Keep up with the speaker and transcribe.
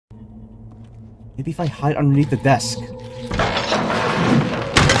Maybe if I hide underneath the desk.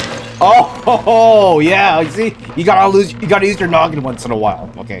 Oh, yeah. You see, you gotta use your noggin once in a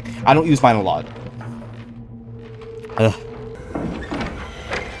while. Okay, I don't use mine a lot. Ugh.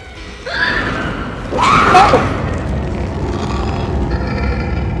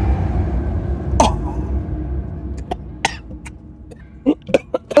 Oh!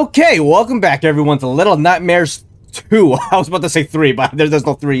 Okay, welcome back everyone to Little Nightmares 2. I was about to say 3, but there's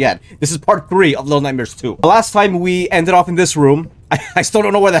no 3 yet. This is part 3 of Little Nightmares 2. The last time we ended off in this room, I still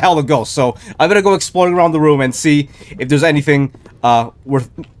don't know where the hell to go, so I'm gonna go exploring around the room and see if there's anything worth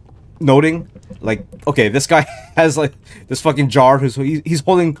noting. Like, okay, this guy has like this fucking jar he's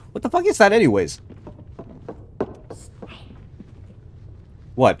holding. What the fuck is that anyways?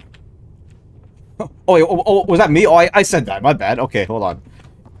 What? Oh, wait, oh, was that me? Oh, I said that. My bad. Okay, hold on.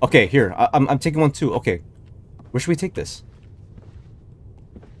 Okay, here. I'm taking one too. Okay. Where should we take this?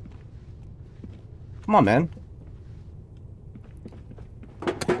 Come on, man.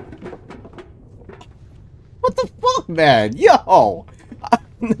 What the fuck, man? Yo!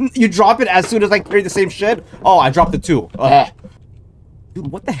 You drop it as soon as I carry the same shit? Oh, I dropped it too. Ugh.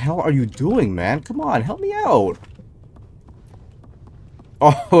 Dude, what the hell are you doing, man? Come on, help me out.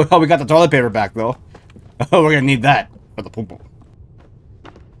 Oh, well, we got the toilet paper back, though. Oh, we're gonna need that for the poo-poo.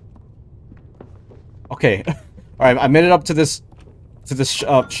 Okay. Alright, I made it up to this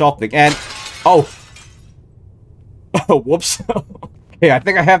shelf thing, and... Oh! Oh, whoops. Okay, I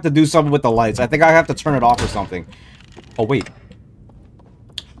think I have to do something with the lights. I think I have to turn it off or something. Oh, wait.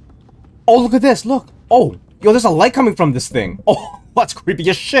 Oh, look at this, look! Oh! Yo, there's a light coming from this thing! Oh, that's creepy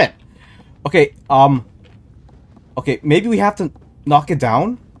as shit! Okay, okay, maybe we have to knock it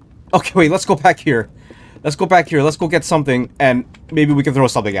down? Okay, wait, let's go back here. Let's go back here, let's go get something, and maybe we can throw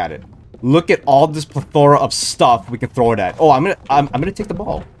something at it. Look at all this plethora of stuff we can throw it at. Oh, I'm gonna take the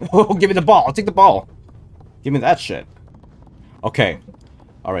ball. Oh, give me the ball. I'll take the ball. Give me that shit. Okay.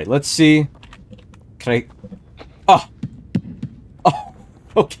 Alright, let's see. Can I... Oh. Oh.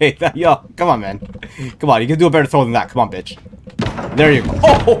 Okay, yo, come on, man. Come on, you can do a better throw than that. Come on, bitch. There you go.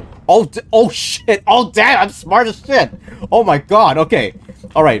 Oh! Oh, shit. Oh, damn, I'm smart as shit. Oh, my God. Okay.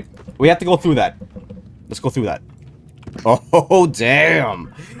 Alright, we have to go through that. Let's go through that. Oh,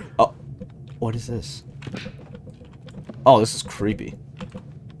 damn. Oh. What is this? Oh, this is creepy.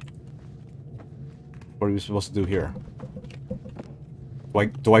 What are we supposed to do here?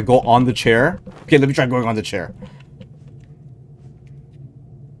 Do I go on the chair? Okay, let me try going on the chair.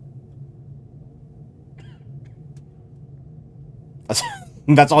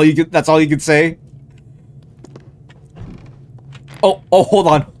 That's all you could say? Oh, hold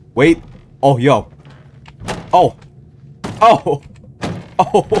on. Wait. Oh, yo. Oh. Oh.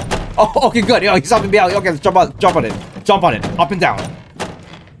 Oh, okay, good. Yo, he's helping me out. Okay, let's jump on it. Jump on it. Up and down.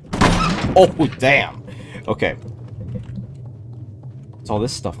 Oh, damn. Okay. It's all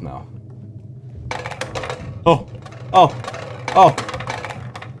this stuff now. Oh.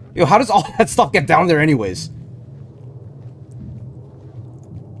 Yo, how does all that stuff get down there anyways?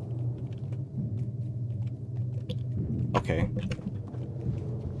 Okay.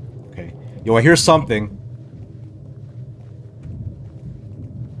 Okay. Yo, I hear something.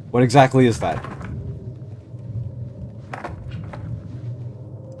 What exactly is that?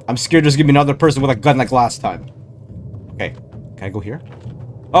 I'm scared there's gonna be another person with a gun like last time. Okay. Can I go here?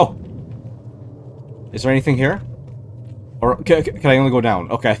 Oh! Is there anything here? Or can I only go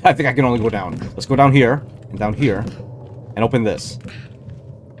down? Okay, I think I can only go down. Let's go down here, and open this.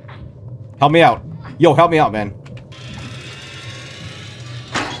 Help me out. Yo, help me out, man.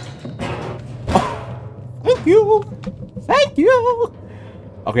 Oh, thank you! Thank you!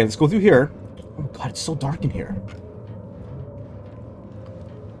 Okay, let's go through here. Oh my God, it's so dark in here.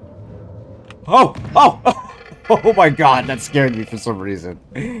 Oh! Oh my God, that scared me for some reason.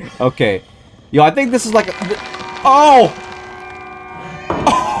 Okay. Yo, I think this is like a... Oh!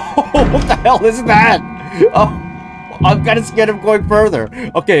 Oh, what the hell is that? Oh, I'm kind of scared of going further.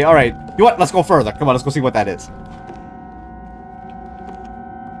 Okay, alright. You know what? Let's go further. Come on, let's go see what that is.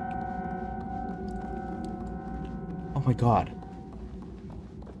 Oh my God.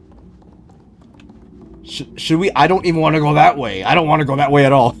 Should we? I don't even want to go that way. I don't want to go that way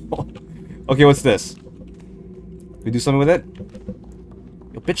at all. Okay, what's this? We do something with it?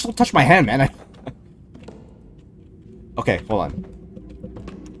 Yo, bitch, don't touch my hand, man. Okay, hold on.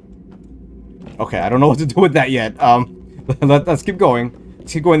 Okay, I don't know what to do with that yet. Let's keep going.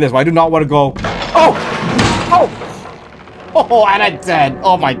 Let's keep going this way. I do not want to go... Oh! Oh, and I'm dead.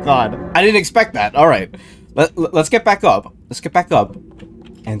 Oh my God. I didn't expect that. Alright. Let's get back up. Let's get back up.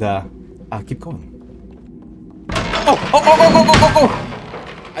 And, keep going. Oh!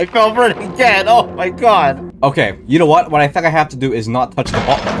 I fell for it again. Oh my god. Okay, you know what? What I think I have to do is not touch the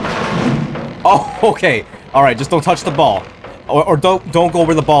ball. Oh, okay. All right, just don't touch the ball, or don't go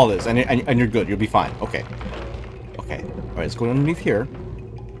where the ball is, and you're good. You'll be fine. Okay. Okay. All right, let's go underneath here.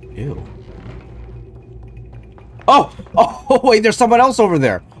 Ew. Oh! Oh, wait, there's someone else over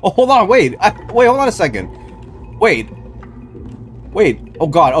there. Oh, hold on, wait. Wait, hold on a second. Wait. Wait. Oh,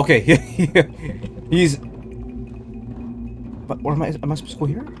 God, okay. He's... But where am I supposed to go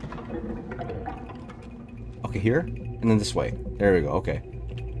here? Okay, here? And then this way. There we go, okay.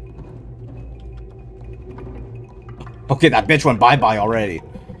 Okay, that bitch went bye-bye already.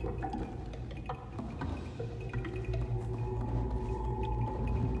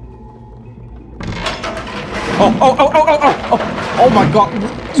 Oh my god.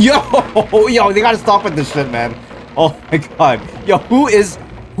 Yo, they gotta stop with this shit, man. Oh my god. Yo, who is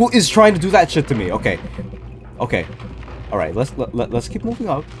trying to do that shit to me? Okay. Okay. Alright, let's keep moving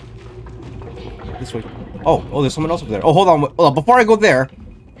up. This way. Oh, there's someone else over there. Oh, hold on. Before I go there,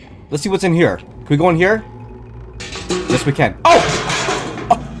 let's see what's in here. Can we go in here? Yes, we can. Oh!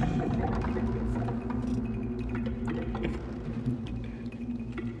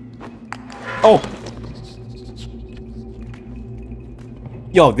 Oh!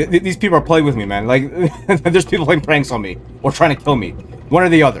 Yo, these people are playing with me, man. Like, there's people playing pranks on me or trying to kill me, one or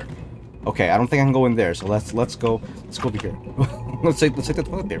the other. Okay, I don't think I can go in there. So let's go over here. let's take the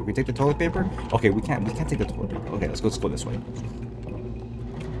toilet paper. We take the toilet paper. Okay, we can't take the toilet paper. Okay, let's go this way.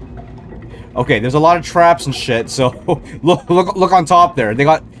 Okay, there's a lot of traps and shit. So look on top there. They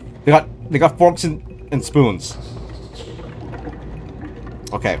got forks and spoons.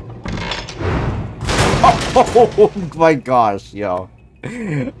 Okay. Oh my gosh, yo.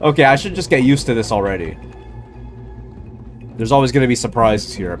 Okay, I should just get used to this already. There's always gonna be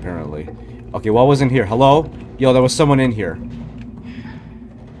surprises here, apparently. Okay, what was in here? Hello? Yo, there was someone in here.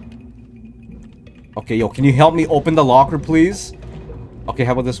 Okay, yo, can you help me open the locker, please? Okay,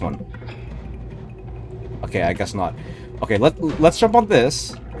 how about this one? Okay, I guess not. Okay, let's jump on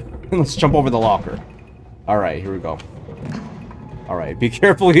this. Let's jump over the locker. Alright, here we go. Alright, be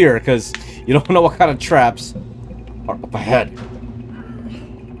careful here, because you don't know what kind of traps are up ahead.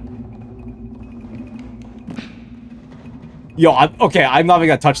 Yo, I'm not even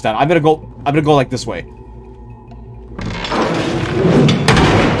gonna touch that. I'm gonna go like this way.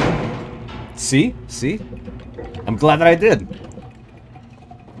 See? See? I'm glad that I did.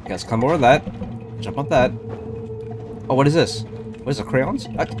 Okay, let's climb over that. Jump on that. Oh, what is this? What is it, crayons?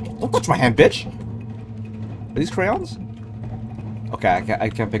 Don't touch my hand, bitch! Are these crayons? Okay, I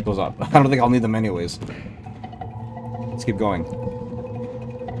can't pick those up. I don't think I'll need them anyways. Let's keep going.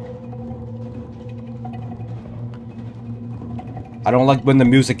 I don't like when the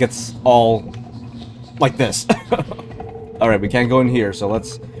music gets all like this. Alright, we can't go in here, so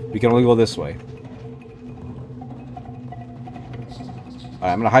we can only go this way.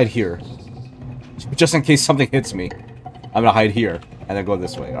 Alright, I'm gonna hide here. Just in case something hits me. I'm gonna hide here, and then go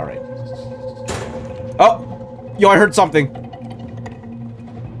this way. Alright. Oh! Yo, I heard something!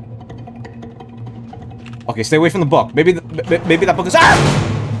 Okay, stay away from the book. Maybe that book is— Ah!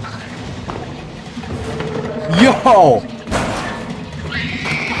 Yo!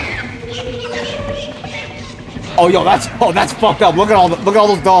 Oh, yo, that's fucked up. Look at all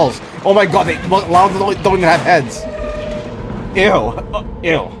those dolls. Oh my god, a lot of them don't even have heads. Ew.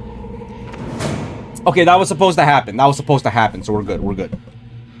 Ew. Okay, that was supposed to happen. So we're good. We're good.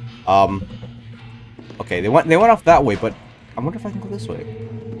 Okay, they went off that way, but I wonder if I can go this way.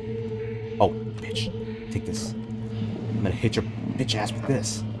 Oh, bitch. Take this. I'm gonna hit your bitch ass with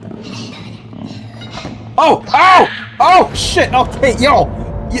this. Oh! Ow! Oh, shit! Okay, yo!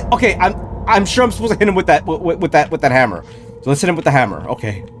 Okay, I'm sure I'm supposed to hit him with that hammer. So let's hit him with the hammer.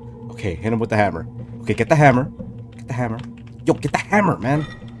 Okay. Okay, hit him with the hammer. Okay, get the hammer. Get the hammer. Yo, get the hammer, man.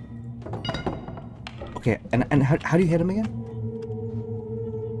 Okay, and how do you hit him again?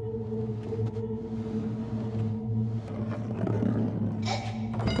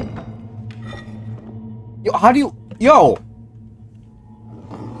 Yo, how do you... Yo!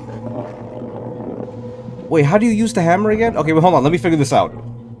 Wait, how do you use the hammer again? Okay, wait, hold on. Let me figure this out.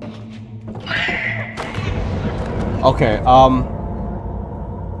 Okay,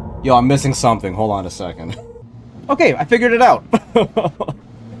 yo, I'm missing something. Hold on a second. Okay, I figured it out.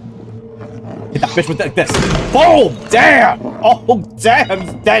 Hit that bitch with this. Boom! Damn! Oh,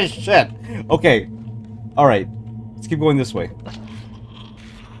 damn! That is shit. Okay. Alright. Let's keep going this way.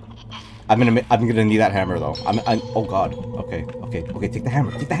 I'm gonna need that hammer, though. Oh, God. Okay, okay, okay. Take the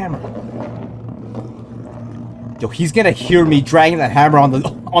hammer. Take the hammer. Yo, he's gonna hear me dragging that hammer on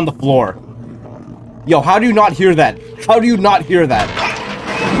the floor. Yo, how do you not hear that? How do you not hear that?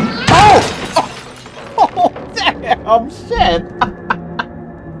 Oh shit!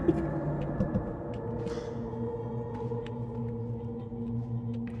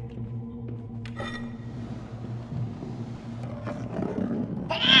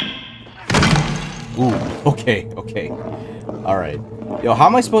 Ooh, okay, okay. Alright. Yo, how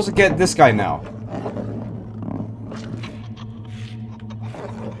am I supposed to get this guy now?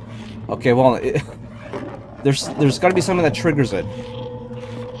 Okay, well, there's gotta be something that triggers it.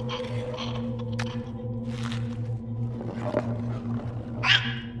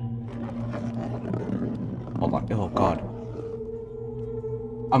 Hold on. Oh, God.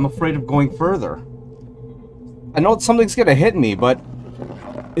 I'm afraid of going further. I know something's gonna hit me, but...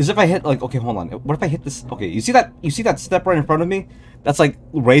 Is if I hit, like, okay, hold on. What if I hit this? Okay, you see that step right in front of me? That's, like,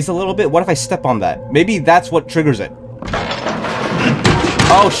 raised a little bit? What if I step on that? Maybe that's what triggers it.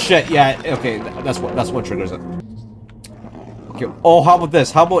 Oh, shit, yeah, okay, that's what triggers it. Okay, oh, how about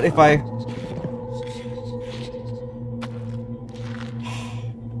this? How about if I...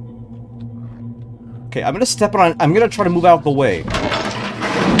 Okay, I'm gonna step on... I'm gonna try to move out of the way.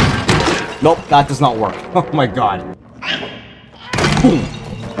 Nope, that does not work. Oh, my God. Boom.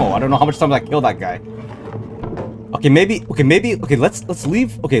 Oh, I don't know how much time I killed that guy. Okay, maybe, okay, let's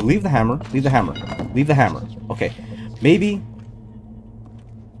leave, okay, leave the hammer, leave the hammer, okay, maybe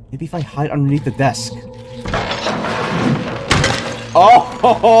if I hide underneath the desk.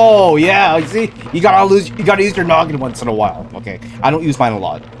 Oh, yeah, you see, you gotta use your noggin once in a while, okay, I don't use mine a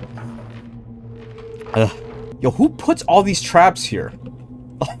lot. Yo, who puts all these traps here?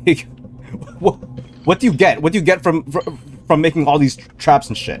 Like, what do you get? What do you get from making all these traps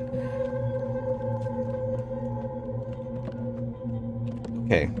and shit?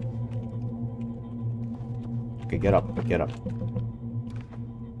 Okay. Okay, get up.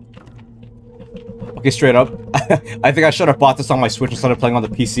 Okay, straight up. I think I should have bought this on my Switch instead of playing on the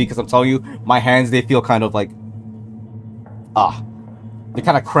PC, because I'm telling you, my hands, they feel kind of like... they're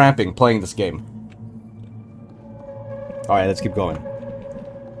kind of cramping playing this game. Alright, let's keep going.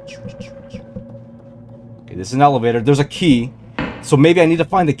 Okay, this is an elevator. There's a key. So maybe I need to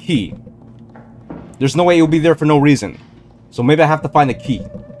find the key. There's no way it will be there for no reason. So maybe I have to find a key.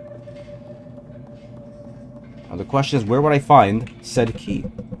 Now the question is, where would I find said key?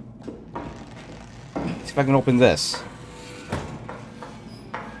 Let's see if I can open this.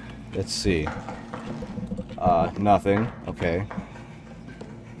 Let's see. Nothing. Okay.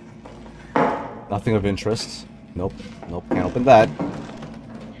 Nothing of interest. Nope. Nope, can't open that.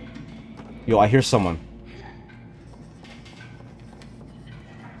 Yo, I hear someone.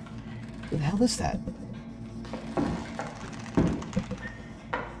 What the hell is that?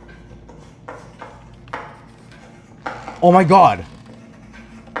 Oh my god!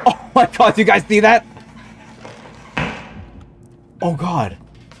 Oh my god, do you guys see that? Oh god.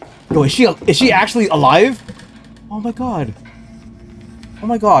 Yo, is she actually alive? Oh my god. Oh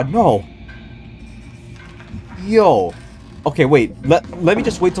my god, no. Yo. Okay, wait. Let me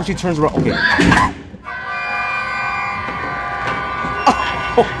just wait till she turns around. Okay.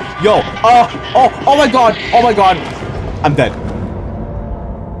 Oh, yo. Oh my god. Oh my god. I'm dead.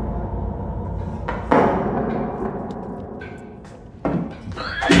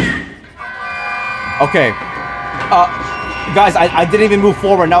 Okay. Guys, I didn't even move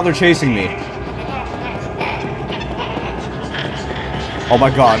forward. Now they're chasing me. Oh my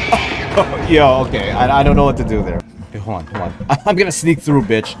god. Yo, okay. I don't know what to do there. Okay, hold on. I'm gonna sneak through,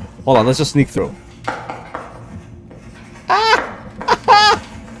 bitch. Hold on, let's just sneak through.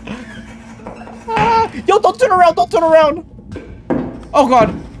 Yo, don't turn around! Oh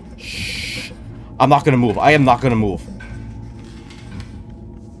god. Shh. I'm not gonna move. I am not gonna move.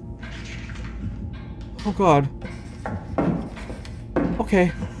 Oh god.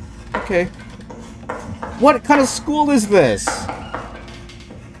 Okay. What kind of school is this?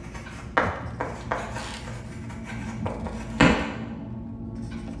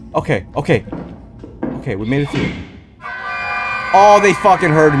 Okay, we made it through. Oh, they fucking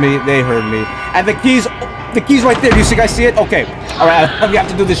heard me. They heard me. And the key's right there. Do you guys see it? Okay. Alright, we have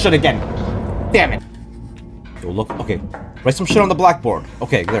to do this shit again. Damn it. Yo, look, okay. Write some shit on the blackboard.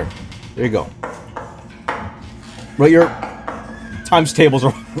 Okay, there. There you go. Write your times tables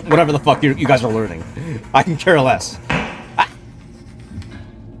or whatever the fuck you guys are learning. I can care less. Ah.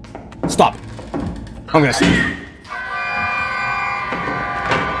 Stop. I'm gonna see.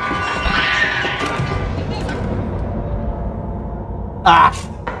 Ah!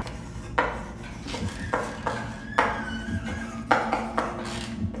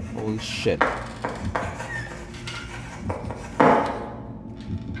 Holy shit.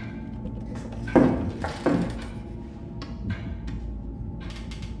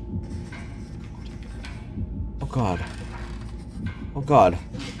 god. Oh god.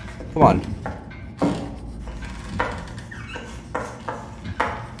 Come on.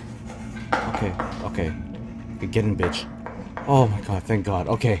 Okay, okay. Okay, get in, bitch. Oh my god, thank god.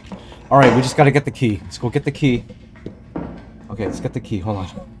 Okay. Alright, we just gotta get the key. Let's go get the key. Okay, let's get the key. Hold on.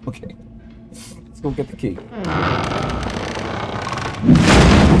 Okay. Let's go get the key.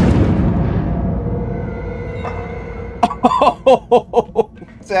 Oh,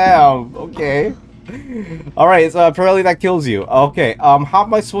 damn. Okay. Alright, so apparently that kills you. Okay, how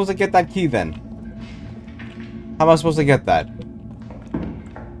am I supposed to get that key then? How am I supposed to get that?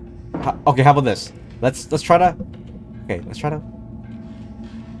 Okay, how about this? Let's try to... Okay, let's try to...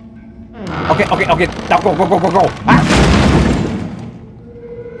 Okay, okay, okay. Now go, go, go, go, go. Ah!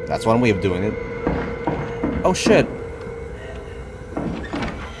 That's one way of doing it. Oh, shit.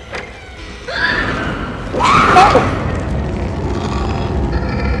 Oh!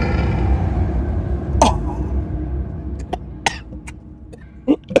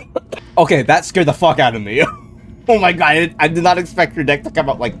 Okay, that scared the fuck out of me. Oh my god, I did not expect your neck to come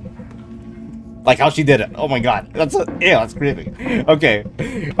out like how she did it. Oh my god, that's creepy. Okay,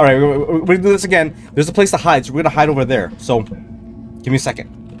 all right, we're gonna do this again. There's a place to hide, so we're gonna hide over there. So, give me a second.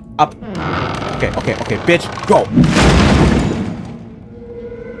 Up. Okay, okay, okay, bitch, go.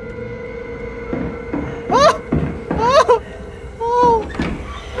 Ah! Ah! Oh!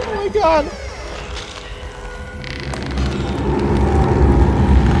 Oh my god.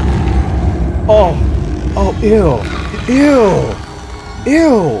 Oh, oh, ew, ew,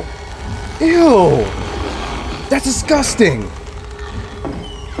 ew, ew, that's disgusting.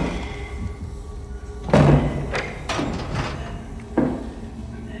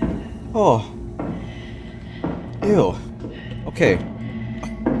 Oh, ew, okay,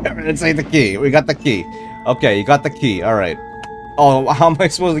 let's say the key, we got the key. Okay, you got the key, alright. Oh, how am I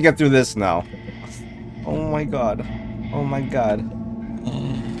supposed to get through this now? Oh my god, oh my god.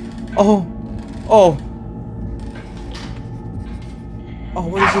 Oh. Oh! Oh,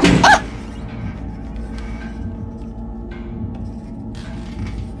 what is this? Ah!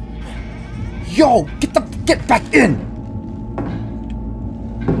 Yo! Get back in!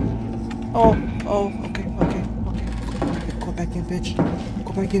 Oh, oh, okay, okay, okay. Go back in, bitch.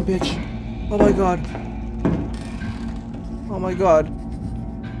 Go back in, bitch. Oh my god. Oh my god.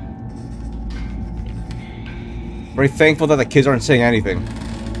 Very thankful that the kids aren't saying anything.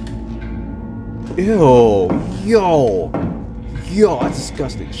 Ew, yo, that's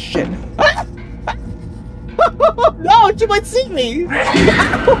disgusting. Shit. No, she might see me.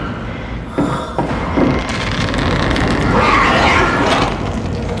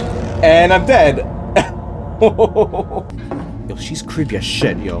 And I'm dead. Yo, she's creepy as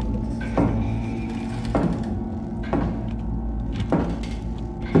shit, yo.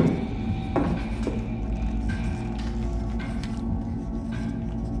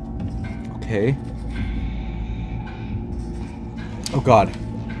 Okay. Oh god.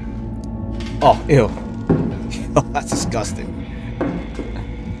 Oh, ew. Oh, that's disgusting.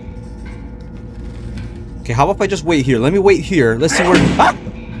 Okay, how about if I just wait here? Let me wait here. Let's see where... Ah!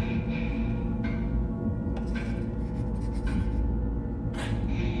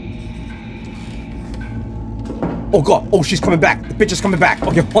 Oh god. Oh, she's coming back. The bitch is coming back.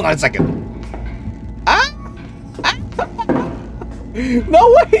 Okay, hold on a second. Ah! Ah!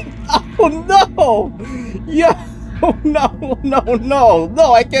 No, wait! Oh no! Yeah! Oh no, no, no,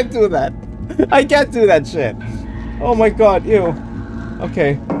 no, I can't do that. I can't do that shit. Oh my god, ew.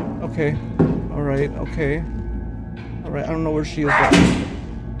 Okay, okay. Alright, okay. Alright, I don't know where she is. But...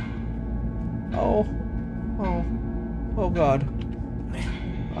 Oh. Oh. Oh god.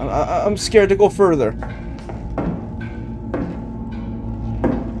 I'm scared to go further.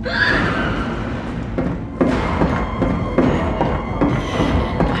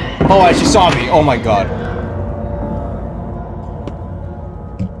 Oh, she saw me. Oh my god.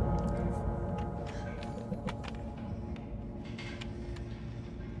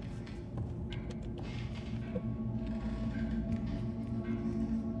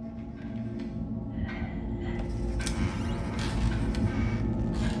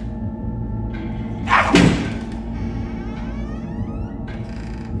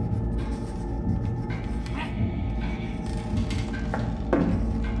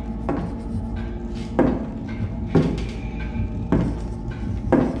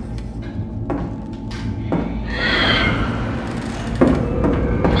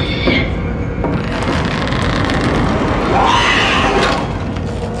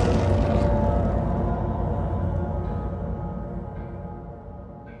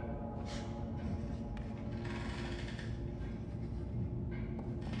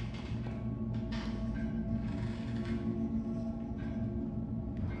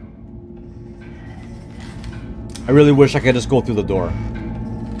 I really wish I could just go through the door.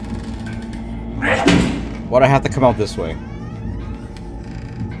 Why'd I have to come out this way?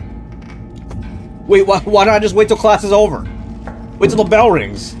 Wait, why don't I just wait till class is over? Wait till the bell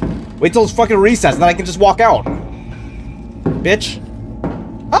rings. Wait till it's fucking recess, and then I can just walk out. Bitch.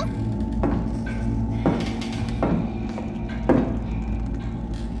 Huh?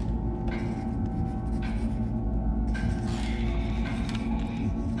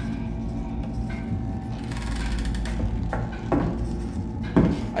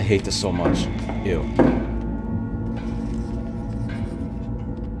 I hate this so much. Ew.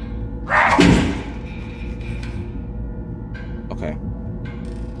 Okay.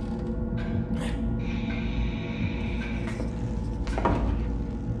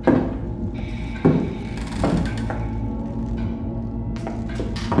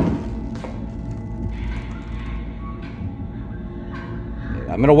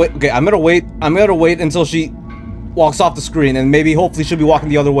 I'm gonna wait. Okay, I'm gonna wait. I'm gonna wait until she walks off the screen, and maybe, hopefully, she'll be walking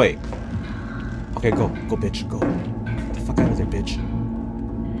the other way. Okay, go, go, bitch, go. Get the fuck out of there, bitch.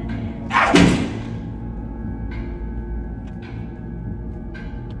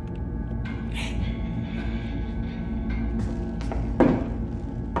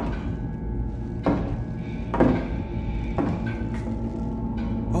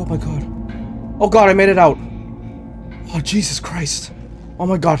 Oh my god. Oh god, I made it out. Oh, Jesus Christ. Oh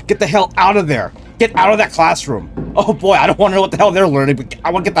my god, get the hell out of there. Get out of that classroom. Oh boy, I don't want to know what the hell they're learning, but I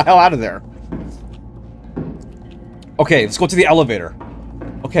want to get the hell out of there. Okay, let's go to the elevator.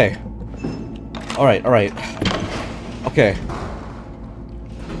 Okay. Alright, alright. Okay.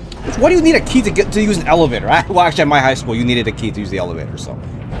 Why do you need a key to use an elevator? Well, actually, at my high school, you needed a key to use the elevator, so...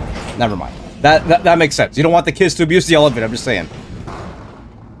 Never mind. That makes sense. You don't want the kids to abuse the elevator, I'm just saying.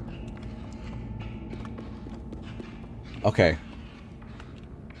 Okay.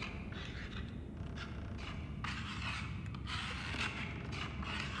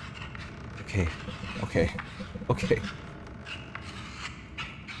 Okay. Okay. Okay.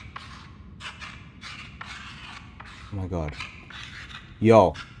 Oh my god.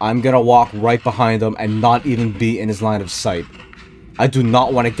 Yo, I'm gonna walk right behind him and not even be in his line of sight. I do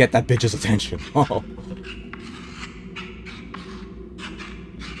not want to get that bitch's attention. Oh.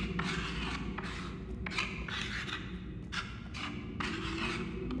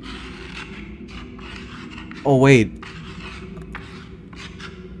 Oh wait.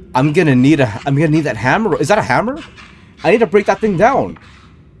 I'm gonna need that hammer. Is that a hammer? I need to break that thing down.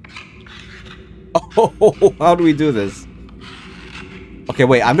 Oh, how do we do this? Okay,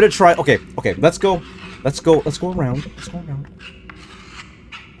 wait, I'm gonna try. Okay, okay, let's go. Let's go around. Let's go around.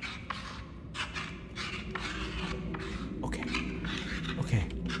 Okay. Okay.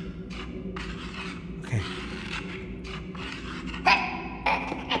 Okay.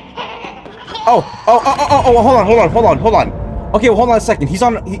 Oh, hold on. Okay, well, hold on a second. He's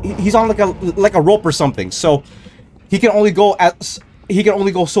on like a rope or something. So he can only go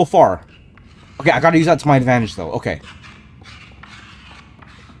so far. Okay, I gotta use that to my advantage though. Okay.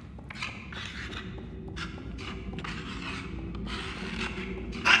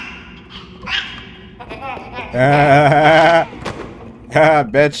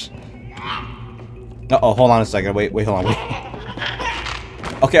 Bitch. Uh-oh, hold on a second. Wait, hold on. Wait.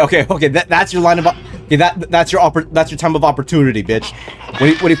 Okay. That's your line of... Okay, that's your time of opportunity, bitch.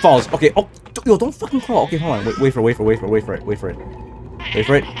 When he falls. Okay. Oh, yo, don't fucking fall. Okay, hold on. Wait for it.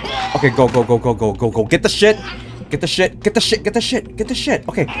 Okay, go. Get the shit.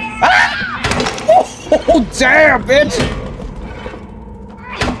 Okay. Ah! Oh, damn, bitch.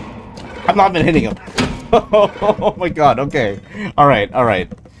 I've not been hitting him. Oh my god. Okay. All right.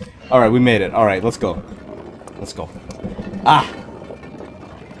 We made it. All right, let's go. Ah.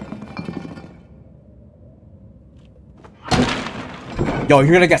 Yo,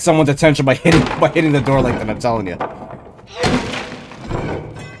 you're gonna get someone's attention by hitting the door like that, I'm telling you.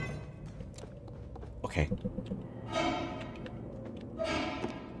 Okay.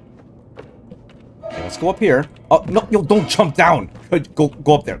 Okay, let's go up here. Oh, no, yo, don't jump down. Go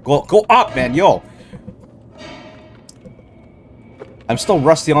up there. Go up, man, yo. I'm still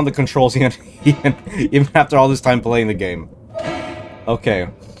rusty on the controls even after all this time playing the game. Okay.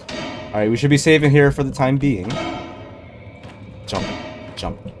 Alright, we should be saving here for the time being. Jump.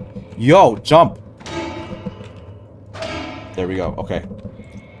 Yo, jump! There we go, okay.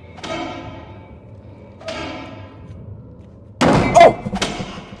 Oh!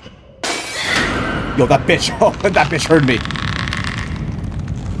 Yo, that bitch! Oh, that bitch heard me!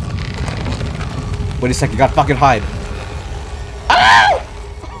 Wait a second, gotta fucking hide. Oh!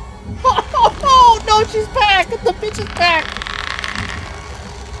 Oh, no, she's back! The bitch is back!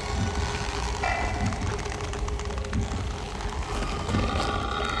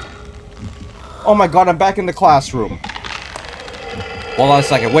 Oh my god, I'm back in the classroom. Hold on a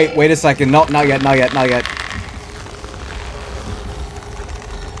second. Wait a second. No, not yet, not yet, not yet.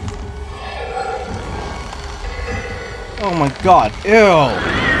 Oh my god. Ew.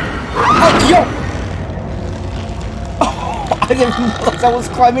 Oh, yo! Oh, I didn't realize I was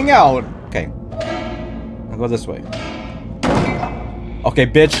climbing out. Okay. I'll go this way. Okay,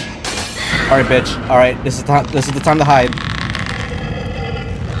 bitch. Alright, bitch. Alright, this is the time to hide.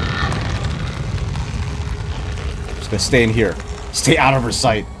 Just gonna stay in here. Stay out of her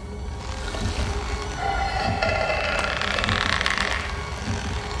sight.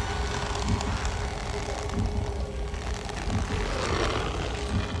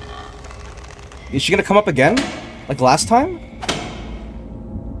 Is she gonna come up again? Like last time?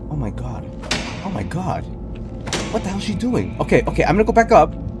 Oh my god. Oh my god. What the hell is she doing? Okay, okay, I'm gonna go back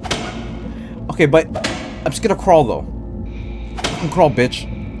up. Okay, but I'm just gonna crawl though. I can crawl, bitch.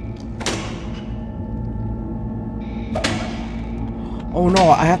 Oh no,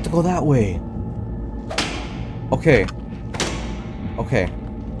 I have to go that way. Okay. Okay.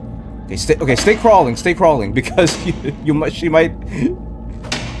 Okay, stay crawling, because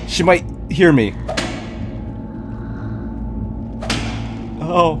she might hear me.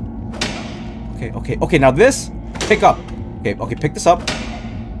 Oh. Okay, now this, pick up. Okay, pick this up.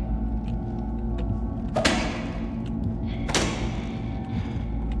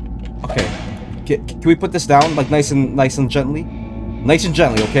 Okay. Can we put this down, like nice and gently? Nice and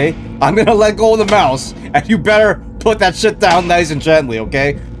gently, okay? I'm gonna let go of the mouse, and you better put that shit down nice and gently,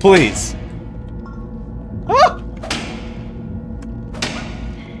 okay? Please. Ah!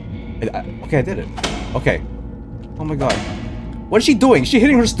 Okay, I did it. Okay. Oh my god. What is she doing? Is she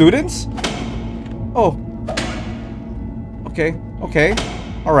hitting her students? Oh. Okay. Okay.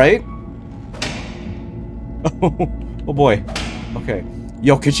 Alright. Oh boy. Okay.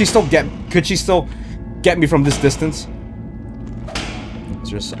 Yo, could she still get me from this distance?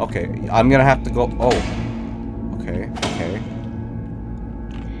 Okay, I'm gonna have to go. Oh. Okay, okay.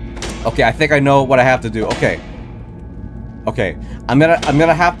 Okay, I think I know what I have to do. Okay. Okay. I'm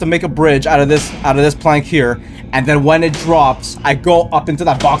gonna have to make a bridge out of this plank here, and then when it drops, I go up into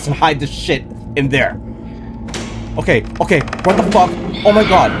that box and hide the shit in there. Okay, okay. What the fuck? Oh my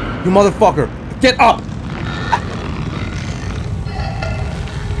god. You motherfucker. Get up!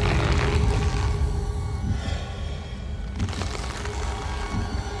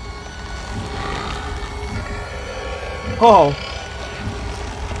 Oh.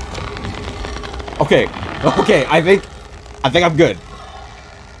 Okay. Okay, I think I'm good.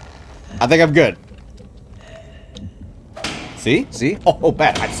 I think I'm good. See? See? Oh,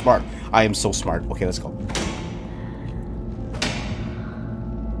 bad. I'm smart. I am so smart. Okay, let's go.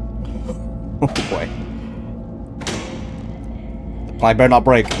 Oh boy. The plank better not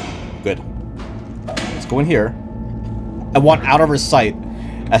break. Good. Let's go in here. I want out of her sight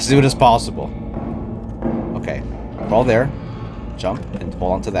as soon as possible. Okay. Crawl there. Jump and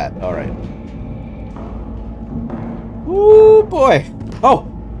hold on to that. Alright. Ooh, boy. Oh!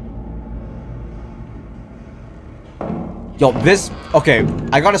 Yo, this... Okay,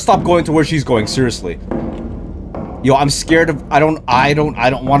 I gotta stop going to where she's going, seriously. Yo, I'm scared of... I don't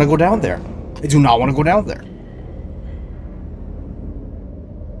want to go down there. I do not want to go down there.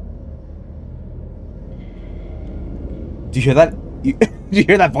 Do you hear that? Do you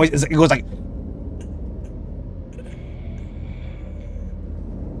hear that voice? It goes like...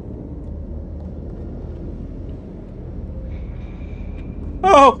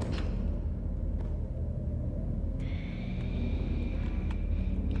 Oh!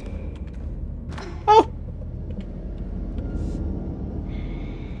 Oh!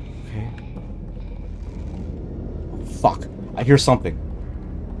 Okay. Oh, fuck. I hear something.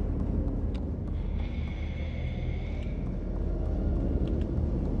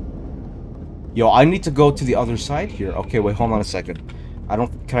 Yo, I need to go to the other side here. Okay, wait, hold on a second.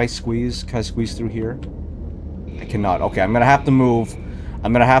 Can I squeeze through here? I cannot. Okay, I'm gonna have to move.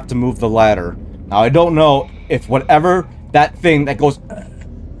 I'm gonna have to move the ladder. Now, I don't know if whatever that thing that goes...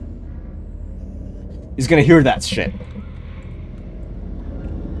 is gonna hear that shit.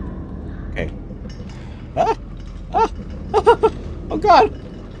 Okay. Ah! Ah! Oh god!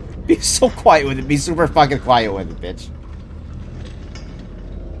 Be so quiet with it. Be super fucking quiet with it, bitch.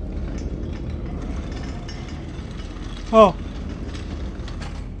 Oh.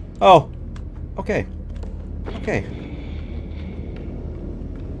 Oh. Okay. Okay.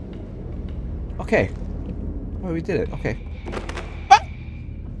 Okay. Oh, we did it. Okay. Ah!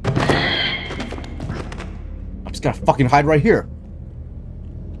 I'm just gonna fucking hide right here.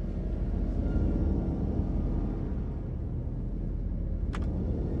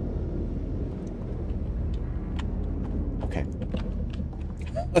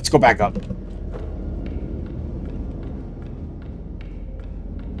 Let's go back up.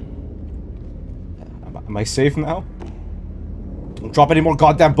 Am I safe now? Don't drop any more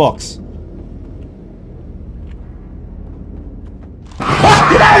goddamn books. Oh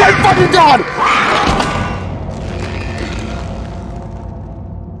my fucking god!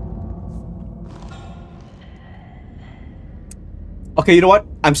 Okay, you know what?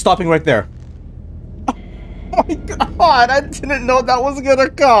 I'm stopping right there. Oh my god, I didn't know that was gonna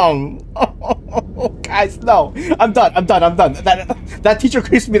come. Oh, guys, no. I'm done. That teacher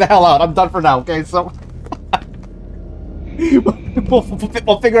creeps me the hell out. I'm done for now, okay? So...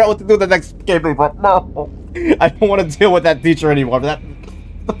 we'll figure out what to do the next game, but no. I don't want to deal with that teacher anymore. The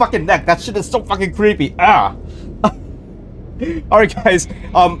fucking neck, that shit is so fucking creepy. Ah. Alright, guys.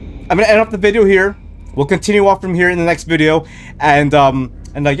 I'm gonna end up the video here. We'll continue off from here in the next video. And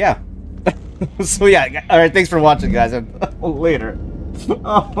yeah. So yeah, alright, thanks for watching, guys, and later.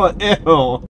 Oh, ew.